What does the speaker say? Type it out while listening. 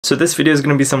So this video is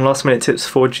going to be some last minute tips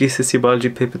for GCSE Biology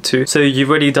paper 2. So you've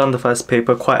already done the first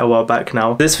paper quite a while back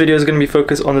now. This video is going to be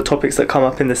focused on the topics that come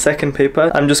up in the second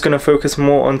paper. I'm just going to focus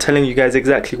more on telling you guys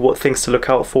exactly what things to look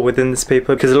out for within this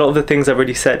paper, because a lot of the things I've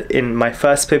already said in my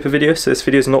first paper video, so this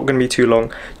video is not going to be too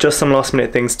long. Just some last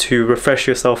minute things to refresh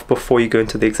yourself before you go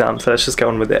into the exam. So let's just get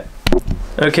on with it.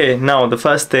 Okay, now the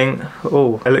first thing,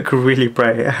 oh, I look really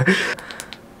bright.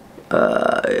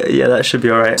 Yeah, that should be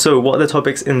alright. So what are the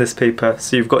topics in this paper?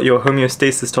 So you've got your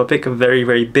homeostasis topic, a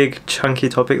very big chunky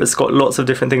topic that's got lots of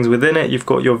different things within it. You've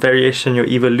got your variation, your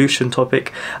evolution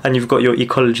topic, and you've got your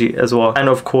ecology as well. And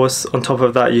of course, on top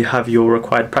of that, you have your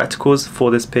required practicals for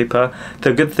this paper.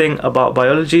 The good thing about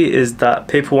biology is that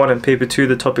paper 1 and paper 2,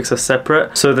 the topics are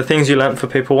separate. So the things you learned for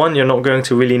paper 1, you're not going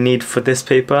to really need for this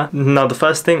paper. Now the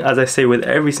first thing, as I say with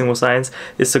every single science,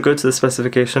 is to go to the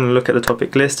specification and look at the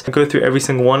topic list, go through every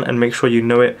single one and make sure you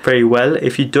know it very well.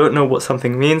 If you don't know what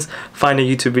something means, find a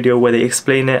YouTube video where they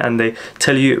explain it and they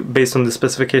tell you based on the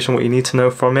specification what you need to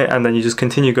know from it, and then you just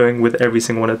continue going with every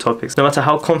single one of the topics. No matter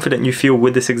how confident you feel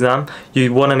with this exam,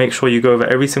 you want to make sure you go over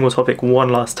every single topic one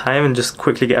last time and just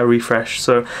quickly get a refresh.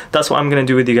 So that's what I'm going to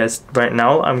do with you guys right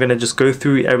now. I'm going to just go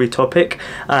through every topic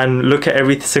and look at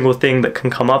every single thing that can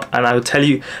come up, and I'll tell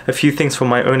you a few things from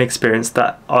my own experience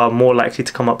that are more likely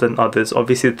to come up than others.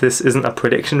 Obviously this isn't a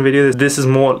prediction video, this is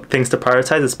more things to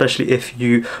prioritize, especially if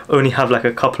you only have like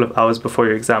a couple of hours before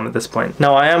your exam at this point.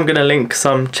 Now I am going to link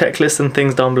some checklists and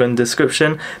things down below in the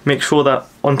description. Make sure that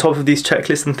on top of these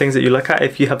checklists and things that you look at,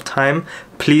 if you have time,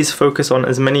 please focus on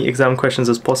as many exam questions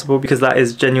as possible, because that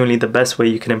is genuinely the best way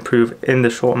you can improve in the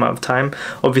short amount of time.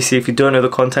 Obviously if you don't know the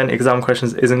content, exam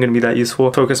questions isn't going to be that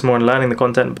useful. Focus more on learning the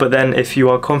content, but then if you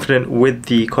are confident with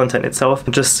the content itself,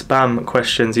 just spam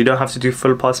questions. You don't have to do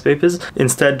full past papers.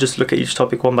 Instead, just look at each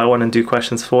topic one by one and do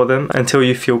questions for them until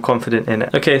you feel confident in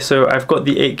it. Okay, so I've got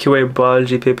the 8QA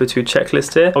Biology paper 2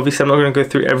 checklist here. Obviously I'm not going to go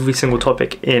through every single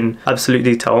topic in absolute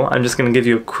detail. I'm just going to give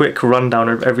you a quick rundown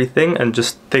of everything and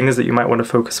just things that you might want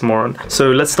to focus more on.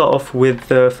 So let's start off with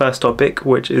the first topic,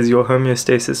 which is your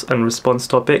homeostasis and response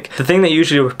topic. The thing that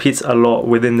usually repeats a lot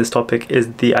within this topic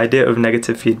is the idea of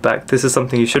negative feedback. This is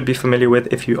something you should be familiar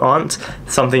with. If you aren't,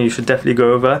 something you should definitely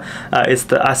go over. It's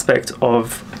the aspect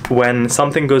of when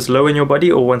something goes low in your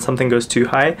body or when something goes too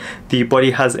high, the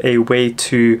body has a way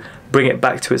to bring it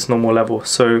back to its normal level.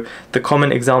 So the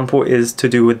common example is to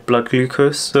do with blood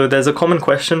glucose. So there's a common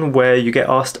question where you get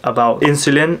asked about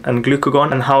insulin and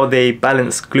glucagon and how they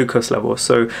balance glucose levels.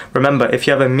 So remember, if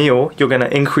you have a meal, you're going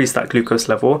to increase that glucose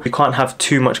level. You can't have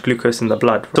too much glucose in the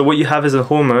blood. So what you have is a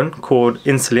hormone called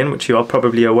insulin, which you are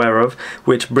probably aware of,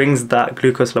 which brings that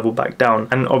glucose level back down.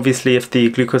 And obviously if the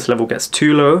glucose level gets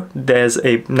too low, there's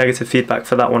a negative feedback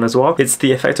for that one as well. It's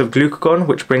the effect of glucagon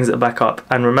which brings it back up.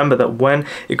 And remember that when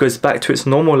it goes back to its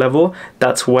normal level,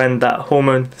 that's when that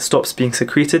hormone stops being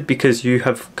secreted, because you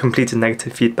have completed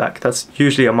negative feedback. That's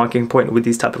usually a marking point with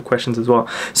these type of questions as well.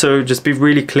 So just be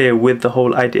really clear with the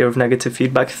whole idea of negative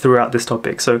feedback throughout this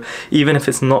topic. So even if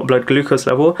it's not blood glucose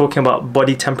level, talking about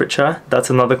body temperature, that's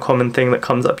another common thing that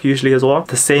comes up usually as well.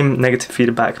 The same negative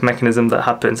feedback mechanism that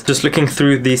happens. Just looking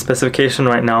through the specification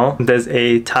right now, there's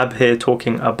a tab here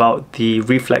talking about the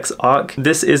reflex arc.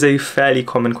 This is a fairly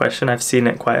common question. I've seen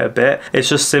it quite a bit. It's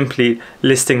just simply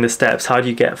listing the steps. How do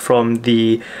you get from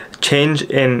the change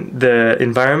in the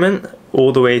environment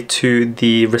all the way to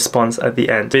the response at the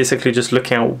end? Basically just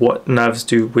looking at what nerves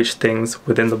do which things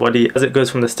within the body as it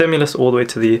goes from the stimulus all the way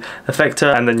to the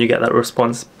effector, and then you get that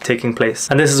response taking place.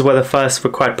 And this is where the first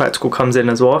required practical comes in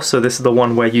as well. So this is the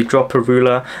one where you drop a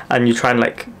ruler and you try and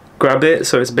like grab it,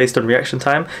 so it's based on reaction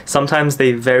time. Sometimes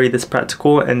they vary this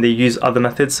practical and they use other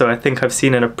methods. So I think I've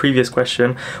seen in a previous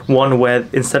question one where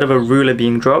instead of a ruler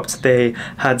being dropped, they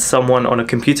had someone on a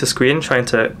computer screen trying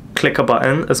to click a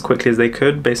button as quickly as they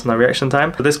could based on the reaction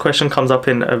time. So this question comes up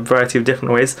in a variety of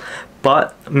different ways,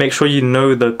 but make sure you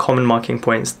know the common marking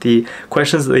points. The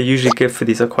questions that they usually give for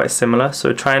these are quite similar,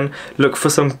 so try and look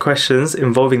for some questions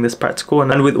involving this practical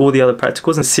and with all the other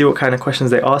practicals and see what kind of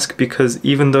questions they ask, because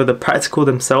even though the practical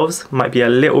themselves might be a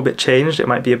little bit changed, it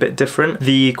might be a bit different,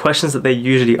 the questions that they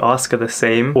usually ask are the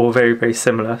same or very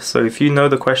similar. So if you know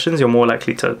the questions, you're more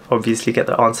likely to obviously get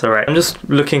the answer right. I'm just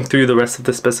looking through the rest of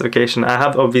the specification. I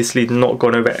have obviously obviously not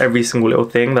gone over every single little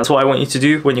thing. That's what I want you to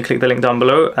do when you click the link down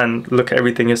below and look at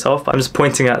everything yourself. I'm just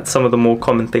pointing at some of the more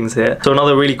common things here. So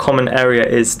another really common area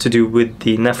is to do with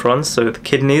the nephrons, so the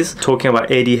kidneys. Talking about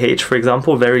ADH, for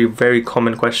example, very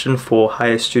common question for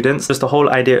higher students. Just the whole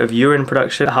idea of urine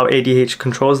production, how ADH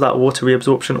controls that water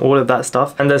reabsorption, all of that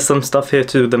stuff. And there's some stuff here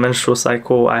to the menstrual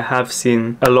cycle. I have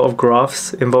seen a lot of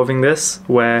graphs involving this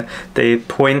where they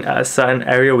point at a certain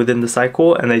area within the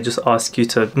cycle and they just ask you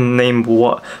to name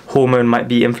what hormone might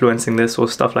be influencing this or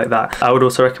stuff like that. I would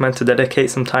also recommend to dedicate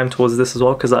some time towards this as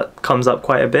well, because that comes up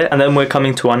quite a bit. And then we're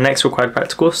coming to our next required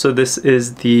practical. So this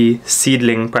is the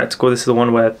seedling practical. This is the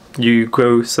one where you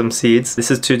grow some seeds.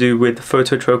 This is to do with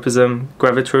phototropism,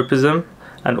 gravitropism,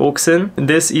 and auxin.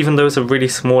 This, even though it's a really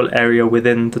small area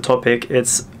within the topic,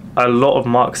 it's a lot of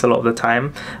marks a lot of the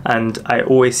time, and I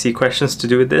always see questions to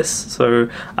do with this. So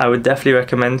I would definitely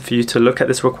recommend for you to look at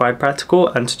this required practical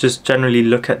and to just generally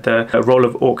look at the role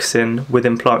of auxin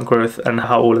within plant growth and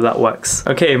how all of that works.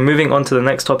 Okay, moving on to the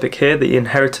next topic here, the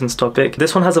inheritance topic.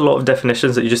 This one has a lot of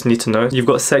definitions that you just need to know. You've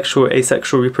got sexual,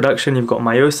 asexual reproduction, you've got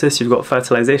meiosis, you've got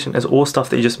fertilization. It's all stuff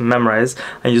that you just memorize,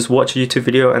 and you just watch a YouTube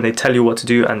video and they tell you what to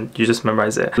do and you just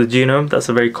memorize it. The genome, that's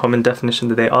a very common definition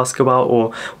that they ask about,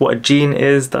 or what a gene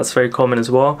is. That's very common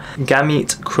as well.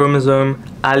 Gamete, chromosome,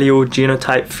 allele,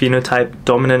 genotype, phenotype,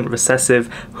 dominant, recessive,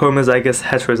 homozygous,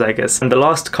 heterozygous. And the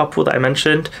last couple that I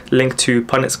mentioned, linked to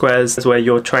Punnett squares, is where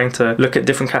you're trying to look at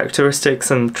different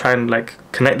characteristics and try and like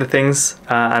connect the things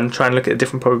and try and look at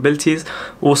different probabilities.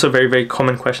 Also very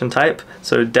common question type,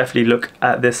 so definitely look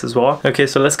at this as well. Okay,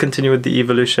 so let's continue with the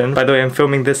evolution. By the way, I'm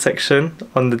filming this section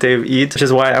on the day of Eid, which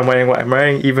is why I'm wearing what I'm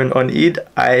wearing even on Eid.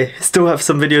 I still have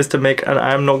some videos to make and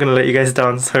I'm not going to let you guys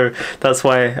down, so that's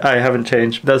why I haven't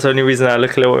changed. That's the only reason I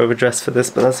look a little overdressed for this,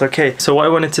 but that's okay. So what I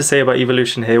wanted to say about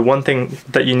evolution here, one thing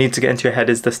that you need to get into your head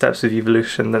is the steps of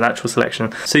evolution, the natural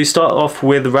selection. So you start off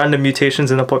with random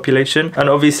mutations in the population, and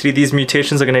obviously these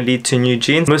mutations are going to lead to new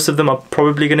genes. Most of them are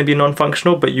probably going to be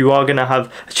non-functional, but you are going to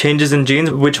have changes in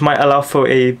genes which might allow for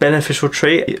a beneficial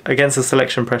trait against the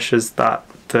selection pressures that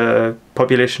the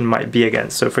population might be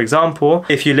against. So for example,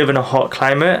 if you live in a hot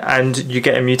climate and you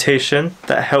get a mutation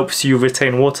that helps you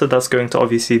retain water, that's going to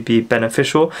obviously be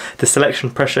beneficial. The selection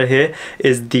pressure here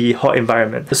is the hot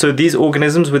environment. So these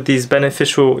organisms with these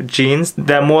beneficial genes,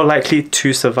 they're more likely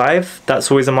to survive. That's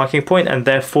always a marking point, and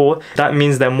therefore that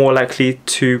means they're more likely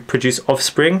to produce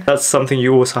offspring. That's something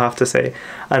you also have to say.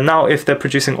 And now if they're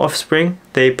producing offspring,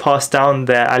 they pass down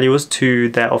their alleles to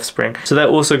their offspring. So they're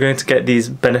also going to get these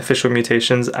beneficial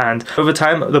mutations, and over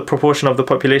time the proportion of the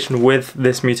population with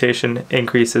this mutation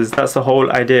increases. That's the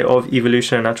whole idea of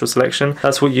evolution and natural selection.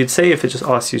 That's what you'd say if it just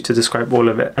asks you to describe all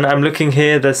of it. And I'm looking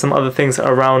here, there's some other things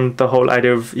around the whole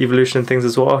idea of evolution things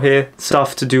as well here.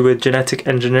 Stuff to do with genetic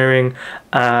engineering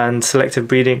and selective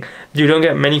breeding. You don't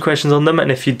get many questions on them,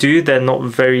 and if you do, they're not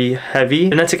very heavy.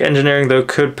 Genetic engineering though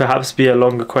could perhaps be a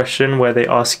longer question where they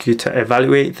ask you to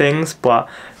evaluate things, but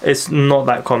it's not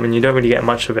that common. You don't really get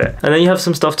much of it. And then you have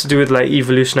some stuff to do with like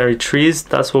evolutionary trees.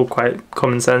 That's all quite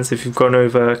common sense. If you've gone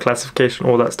over classification,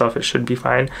 all that stuff, it should be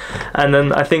fine. And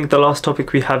then I think the last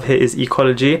topic we have here is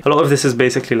ecology. A lot of this is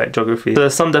basically like geography. So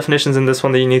there's some definitions in this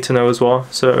one that you need to know as well.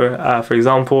 So for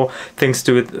example, things to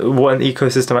do with what an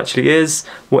ecosystem actually is,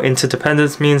 what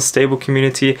interdependence means, stable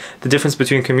community, the difference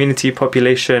between community,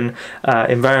 population,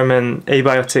 environment,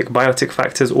 abiotic, biotic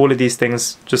factors, all of these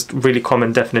things, just really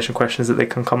common definition questions that they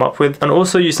can come up with. And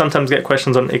also you sometimes get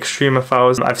questions on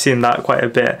extremophiles. I've seen that quite a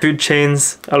bit. Food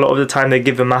chains, a lot of the time they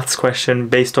give a maths question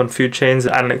based on food chains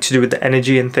and like to do with the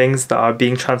energy and things that are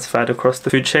being transferred across the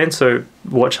food chain, so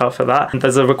watch out for that. And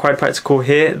there's a required practical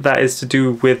here that is to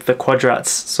do with the quadrats.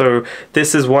 So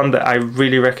this is one that I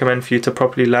really recommend for you to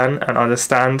properly learn and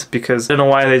understand, because I don't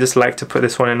know why they just like to put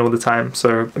this one in all the time,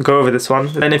 so go over this one.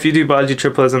 Then if you do biology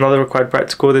triple, there's another required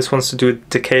practical. This one's to do with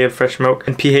decay of fresh milk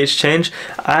and pH change.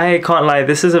 I can't lie,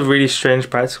 this is a really strange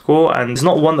practical and it's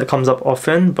not one that comes up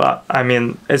often, but I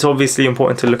mean it's obviously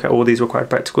important to look at all these required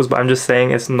practicals, but I'm just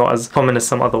saying it's not as common as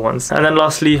some other ones. And then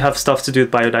lastly you have stuff to do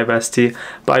with biodiversity.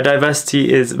 Biodiversity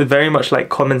is very much like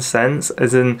common sense,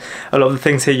 as in a lot of the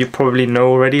things here you probably know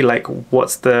already, like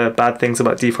what's the bad things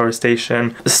about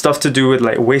deforestation, stuff to do with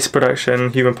like waste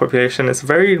production, human population. It's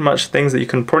very much things that you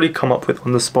can probably come up with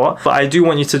on the spot, but I do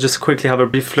want you to just quickly have a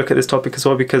brief look at this topic as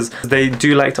well, because they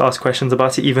do like to ask questions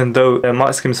about it, even though their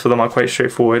mark schemes for them are quite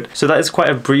straightforward. So that is quite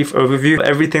a brief overview of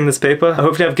everything in this paper.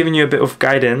 Hopefully I've given you a bit of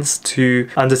guidance to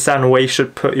understand where you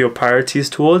should put your priorities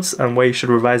towards and where you should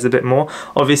revise a bit more.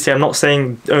 Obviously I'm not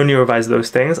saying only revise those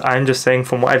things, I'm just saying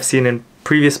from what I've seen in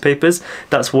previous papers,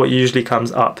 that's what usually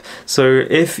comes up. So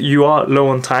if you are low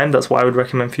on time, that's what I would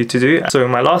recommend for you to do. So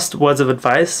my last words of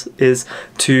advice is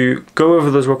to go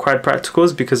over those required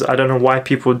practicals, because I don't know why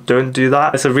people don't do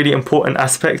that. It's a really important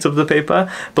aspect of the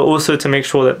paper, but also to make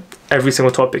sure that every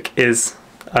single topic is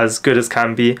as good as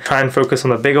can be. Try and focus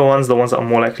on the bigger ones, the ones that are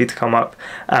more likely to come up.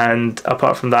 And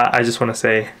apart from that, I just want to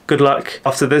say good luck.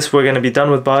 After this, we're going to be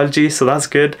done with biology, so that's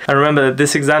good. And remember that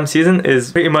this exam season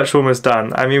is pretty much almost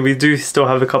done. I mean, we do still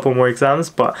have a couple more exams,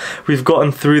 but we've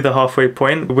gotten through the halfway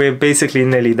point. We're basically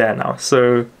nearly there now.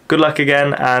 So good luck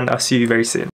again, and I'll see you very soon.